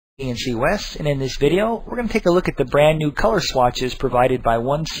OneCNC West, and in this video we're going to take a look at the brand new color swatches provided by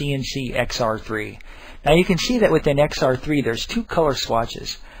OneCNC XR3. Now you can see that within XR3 there's two color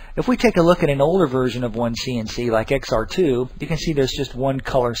swatches. If we take a look at an older version of OneCNC like XR2, you can see there's just one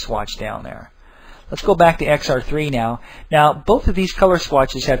color swatch down there. Let's go back to XR3 now. Now both of these color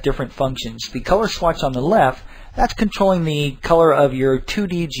swatches have different functions. The color swatch on the left, that's controlling the color of your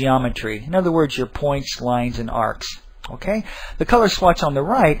 2D geometry. In other words, your points, lines, and arcs. Okay? The color swatch on the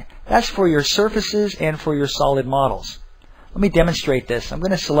right, that's for your surfaces and for your solid models. Let me demonstrate this. I'm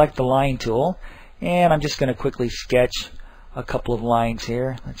going to select the line tool, and I'm just going to quickly sketch a couple of lines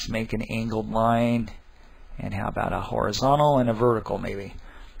here. Let's make an angled line, and how about a horizontal and a vertical maybe.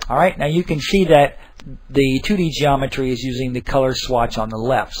 Alright, now you can see that the 2D geometry is using the color swatch on the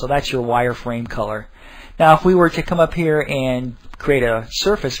left, so that's your wireframe color. Now if we were to come up here and create a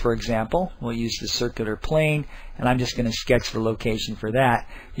surface, for example, we'll use the circular plane, and I'm just going to sketch the location for that.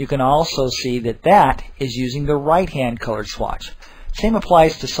 You can also see that that is using the right-hand colored swatch. Same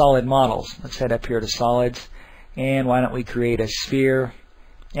applies to solid models. Let's head up here to solids, and why don't we create a sphere,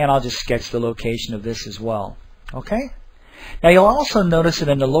 and I'll just sketch the location of this as well. Okay? Now you'll also notice that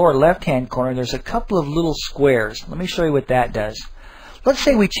in the lower left-hand corner there's a couple of little squares. Let me show you what that does. Let's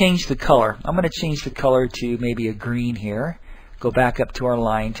say we change the color. I'm going to change the color to maybe a green here. Go back up to our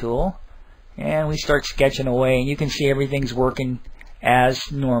line tool, and we start sketching away, and you can see everything's working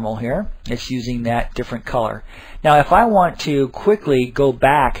as normal here. It's using that different color. Now if I want to quickly go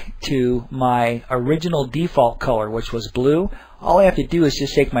back to my original default color, which was blue, all I have to do is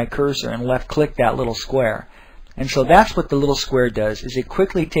just take my cursor and left click that little square. And so that's what the little square does, is it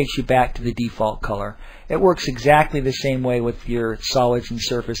quickly takes you back to the default color. It works exactly the same way with your solids and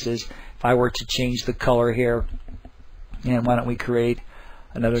surfaces. If I were to change the color here, and why don't we create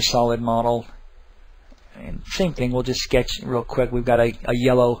another solid model, and same thing, we'll just sketch real quick. We've got a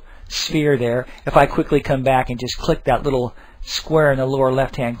yellow sphere there. If I quickly come back and just click that little square in the lower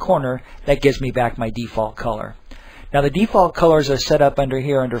left hand corner, that gives me back my default color. Now the default colors are set up under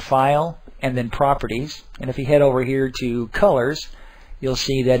here under File and then Properties, and if you head over here to Colors, you'll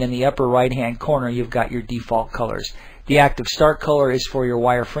see that in the upper right hand corner you've got your default colors. The active start color is for your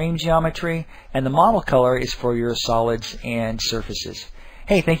wireframe geometry, and the model color is for your solids and surfaces.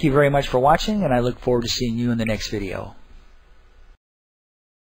 Hey, thank you very much for watching, and I look forward to seeing you in the next video.